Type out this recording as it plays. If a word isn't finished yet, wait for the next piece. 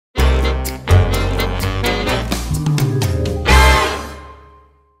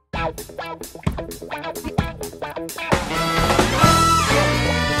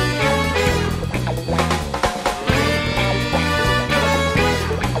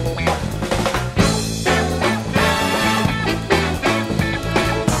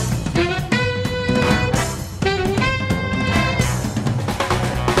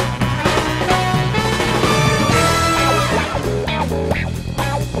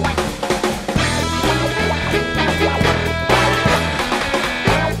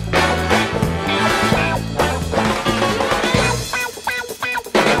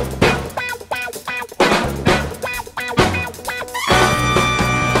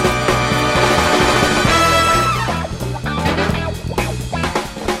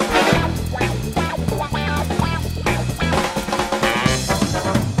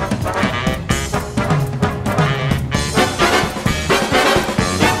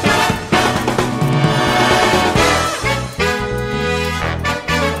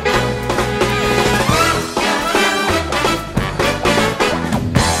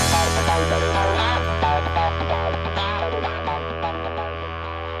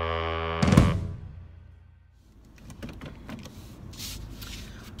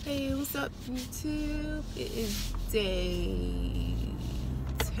Hey, what's up, YouTube? It is day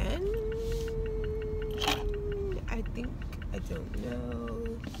 10, I think. I don't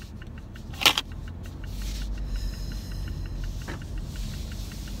know.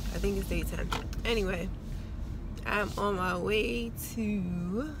 I think it's day 10. Anyway, I'm on my way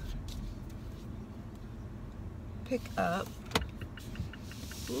to pick up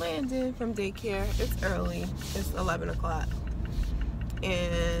Landon from daycare. It's early. It's 11 o'clock.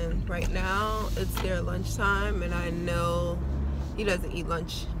 And right now it's their lunchtime, and I know he doesn't eat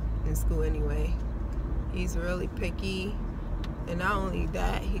lunch in school anyway. He's really picky, and not only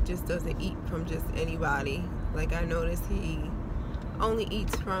that, he just doesn't eat from just anybody. Like, I noticed he only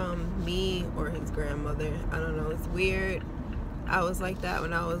eats from me or his grandmother. I don't know, it's weird. I was like that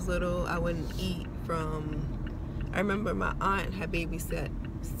when I was little. I wouldn't eat from, I remember my aunt had babysat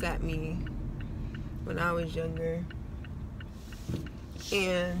me when I was younger,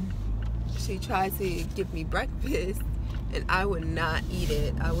 and she tried to give me breakfast, and I would not eat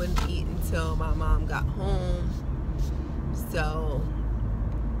it. I wouldn't eat until my mom got home. So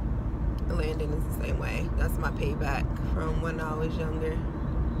Landon is the same way. That's my payback from when I was younger.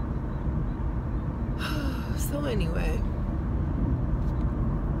 So anyway,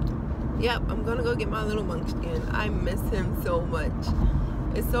 yep, I'm gonna go get my little munchkin. I miss him so much.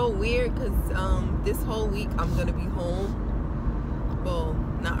 It's so weird because this whole week I'm gonna be home. Well,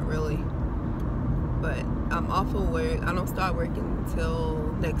 not really, but I'm off of work. I don't start working until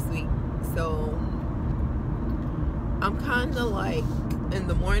next week, so I'm kind of like, in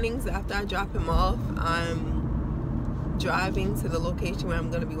the mornings after I drop him off, I'm driving to the location where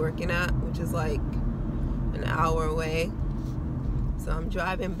I'm going to be working at, which is like an hour away. So I'm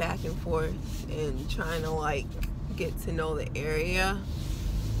driving back and forth and trying to like get to know the area,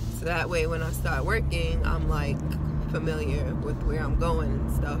 so that way when I start working, I'm like familiar with where I'm going and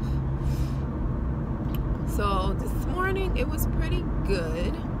stuff. So this morning it was pretty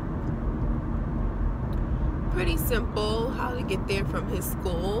good, pretty simple how to get there from his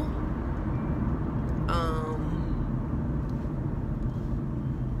school.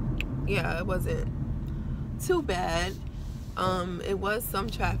 Yeah, it wasn't too bad. It was some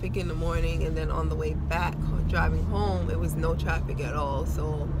traffic in the morning, and then on the way back driving home it was no traffic at all,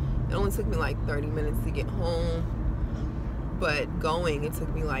 so it only took me like 30 minutes to get home. But going, it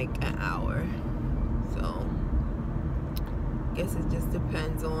took me like an hour. So I guess it just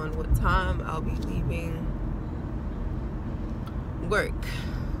depends on what time I'll be leaving work.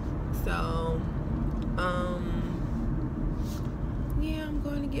 So yeah, I'm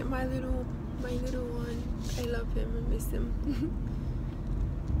going to get my little one. I love him and miss him.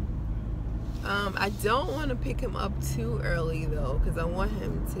 I don't want to pick him up too early though, because I want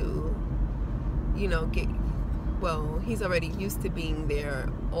him to, you know, well, he's already used to being there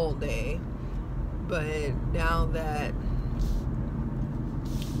all day, but now that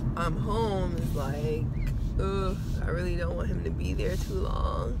I'm home, it's like, ugh, I really don't want him to be there too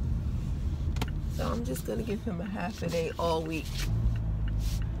long. So I'm just gonna give him a half a day all week.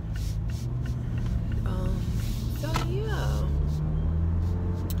 So yeah,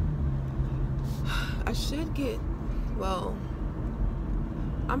 I should get, well,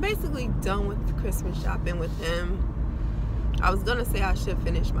 I'm basically done with Christmas shopping with him. I was gonna say I should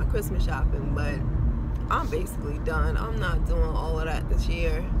finish my Christmas shopping, but I'm basically done. I'm not doing all of that this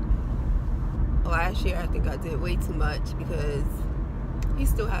year. Last year I think I did way too much because he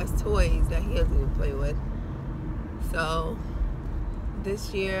still has toys that he doesn't even play with. So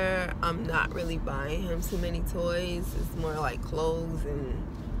this year I'm not really buying him too many toys. It's more like clothes and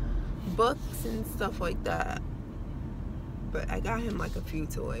books and stuff like that. But I got him like a few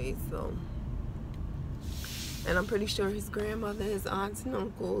toys, so. And I'm pretty sure his grandmother, his aunts and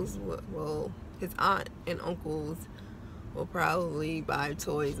uncles, well, his aunt and uncles will probably buy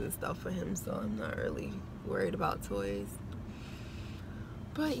toys and stuff for him, so I'm not really worried about toys.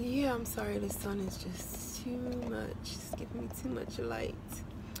 But yeah, I'm sorry, the sun is just too much. It's giving me too much light.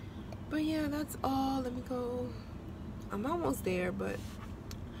 But yeah, that's all. Let me go. I'm almost there, but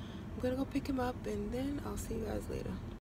I'm gonna go pick him up and then I'll see you guys later.